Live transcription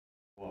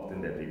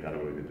boasting that they got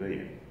away with $1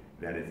 billion.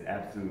 That is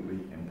absolutely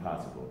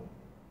impossible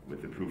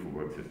with the proof of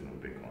work system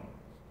of Bitcoin,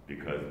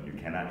 because you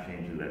cannot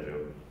change your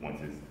ledger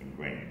once it's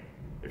ingrained.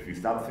 If you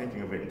stop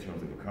thinking of it in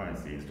terms of a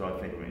currency and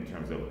start thinking of it in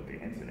terms of the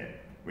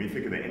internet, when you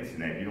think of the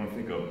internet, you don't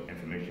think of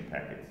information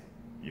packets.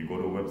 You go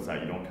to a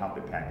website, you don't count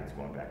the packets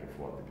going back and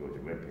forth to go to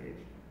your web page.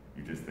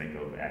 You just think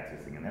of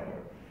accessing a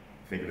network.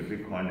 Think of the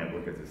Bitcoin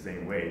network as the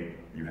same way.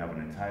 You have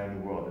an entire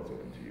new world that's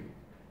open to you.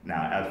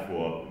 Now, as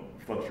for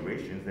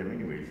fluctuations, there are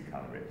many ways to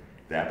counter it.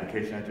 The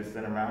application I just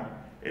sent around,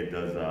 it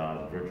does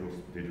virtual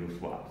digital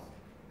swaps.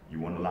 You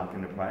want to lock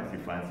in the price, you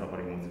find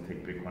somebody who wants to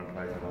take Bitcoin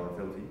price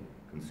volatility,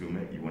 consume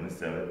it, you want to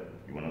sell it,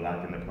 you want to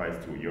lock in the price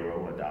to €1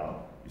 or $1,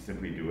 you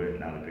simply do it,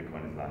 now the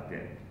Bitcoin is locked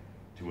in.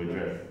 To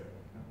address,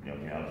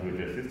 to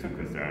address his two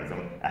concerns,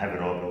 I have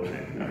it all built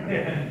in.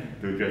 Okay.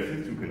 To address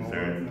his two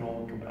concerns,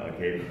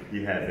 okay,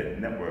 he has a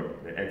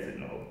network, the exit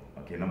node.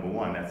 Okay, number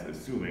one, that's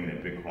assuming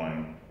that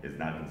Bitcoin is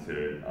not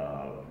considered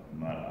a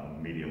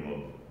medium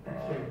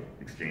of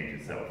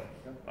exchange itself.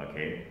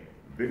 Okay,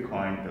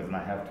 Bitcoin does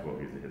not have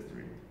 12 years of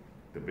history.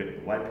 The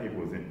white paper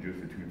was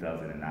introduced in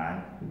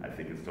 2009. I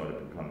think it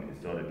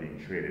started being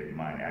traded and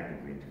mined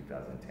actively in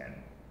 2010.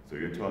 So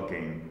you're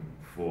talking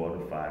 4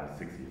 to 5 to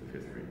 6 years of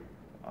history.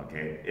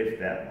 Okay, if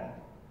that long.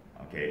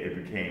 Okay,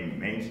 it became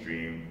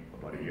mainstream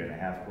about 1.5 years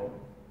ago.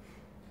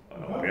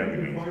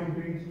 Barely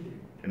mainstream.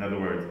 In other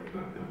words,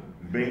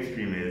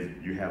 mainstream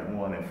is you have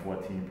more than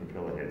 14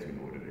 propeller heads who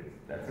know what it is.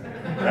 That's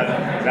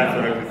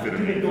what I consider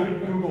mainstream.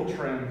 Google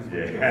Trends.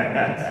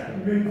 Yeah.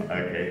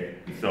 Okay,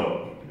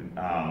 so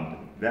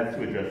that's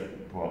to address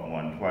part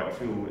one. Part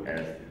two,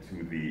 as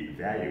to the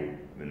value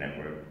of the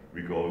network,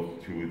 we go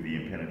to the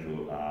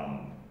impenetrable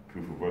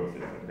proof of work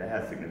system. That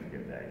has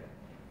significant value.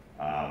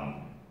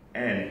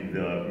 And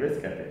the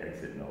risk at the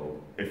exit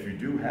node, if you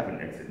do have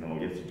an exit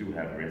node, yes, you do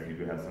have risk, you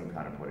do have some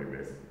counterparty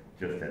risk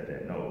just at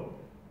that node.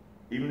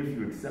 Even if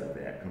you accept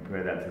that,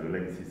 compare that to the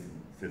legacy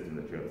system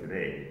that you have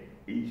today,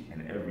 each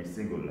and every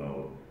single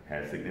node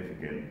has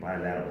significant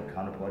bilateral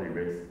counterparty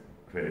risk,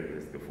 credit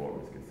risk,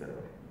 default risk, etc.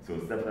 So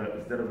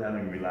instead of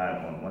having to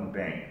rely on one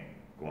bank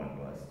going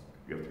bust,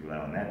 you have to rely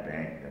on that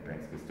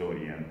bank's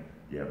custodian,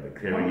 you have the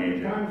clearing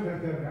agent. How many times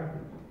has that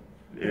happened?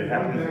 It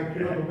happens.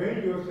 The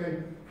way you're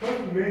saying,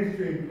 first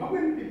mainstream, how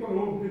many people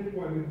own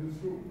Bitcoin in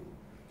this room?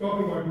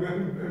 Talking about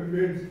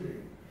mainstream.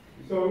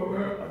 So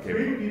okay.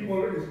 3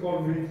 people is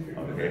called mainstream.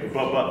 Okay,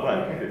 but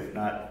okay. It's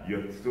not,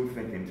 you're still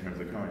thinking in terms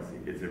of currency.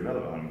 It's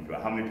irrelevant.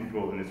 How many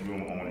people in this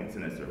room own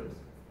internet service?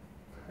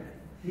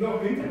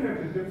 No, internet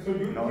is different. So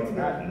you no, it's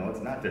not. No,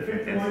 it's not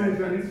different. Bitcoin is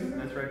an internet?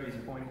 That's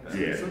Reggie's point.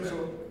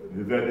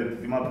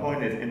 Yeah. My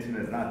point is,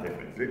 internet is not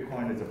different.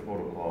 Bitcoin is a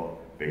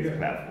protocol-based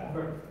platform.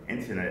 Right.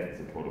 Internet is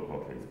a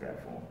protocol-based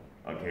platform.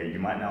 Okay, you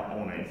might not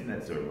own an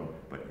internet server,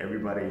 but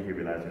everybody here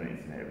relies on the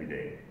internet every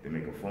day. They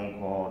make a phone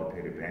call,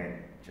 they pay the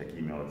bank, check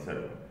email,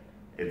 etc.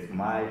 It's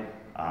my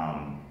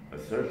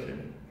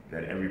assertion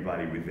that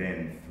everybody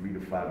within 3 to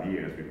 5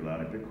 years will rely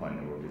on a Bitcoin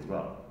network as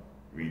well.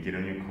 When you get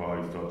in your car,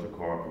 you start your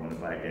car, if you want to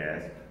buy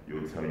gas,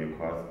 you'll tell your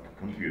car's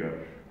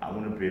computer, I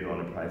want to bid on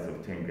the price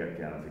of 10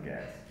 gallons of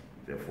gas.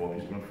 There are 4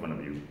 people in front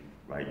of you,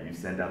 right? You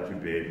send out your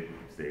bid,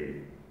 say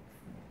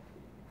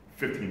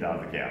 $15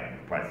 a gallon,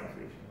 price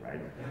inflation, right?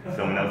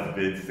 Someone else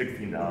bids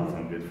 $16,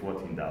 someone bids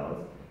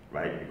 $14,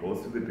 right? It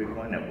goes through the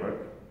Bitcoin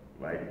network,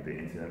 right? The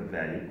Internet of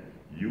Value.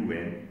 You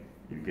win,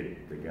 you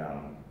get the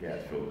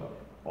gas filled up.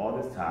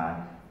 All this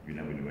time, you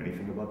never knew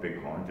anything about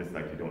Bitcoin, just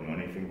like you don't know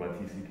anything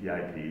about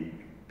TCP/IP,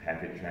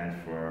 packet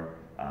transfer,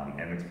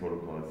 MX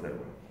protocol, etc.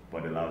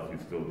 But it allows you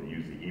still to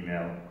use the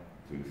email,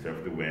 to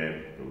surf the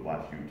web, to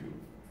watch YouTube.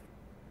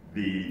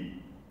 The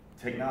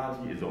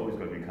technology is always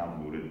going to be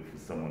convoluted for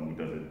someone who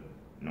doesn't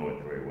know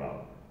it very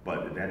well.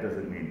 But that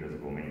doesn't mean it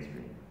doesn't go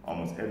mainstream.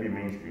 Almost every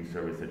mainstream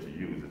service that you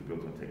use is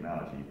built on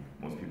technology.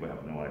 Most people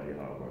have no idea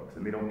how it works,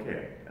 and they don't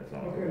care. That's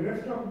all. Okay,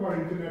 let's talk about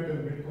internet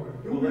and Bitcoin.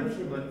 Let's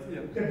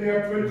that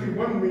there are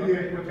 21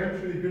 million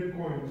potentially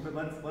Bitcoins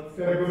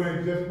that are going to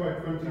exist by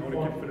 2040. I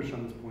want to finish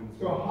on this point.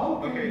 So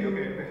how can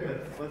okay.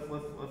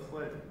 Let's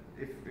let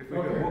if we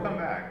go, we'll come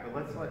back, but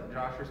let's let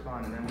Josh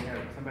respond, and then we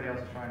have somebody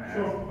else trying to ask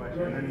a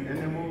question, and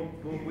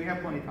then we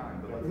have plenty of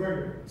time. But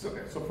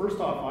let's. So first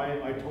off,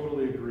 I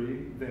totally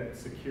agree that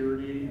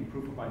security and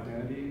proof of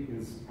identity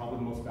is probably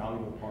the most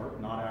valuable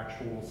part, not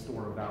actual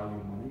store of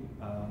value money.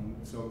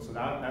 So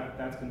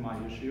that's been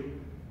my issue,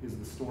 is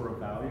the store of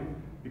value,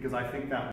 because I think that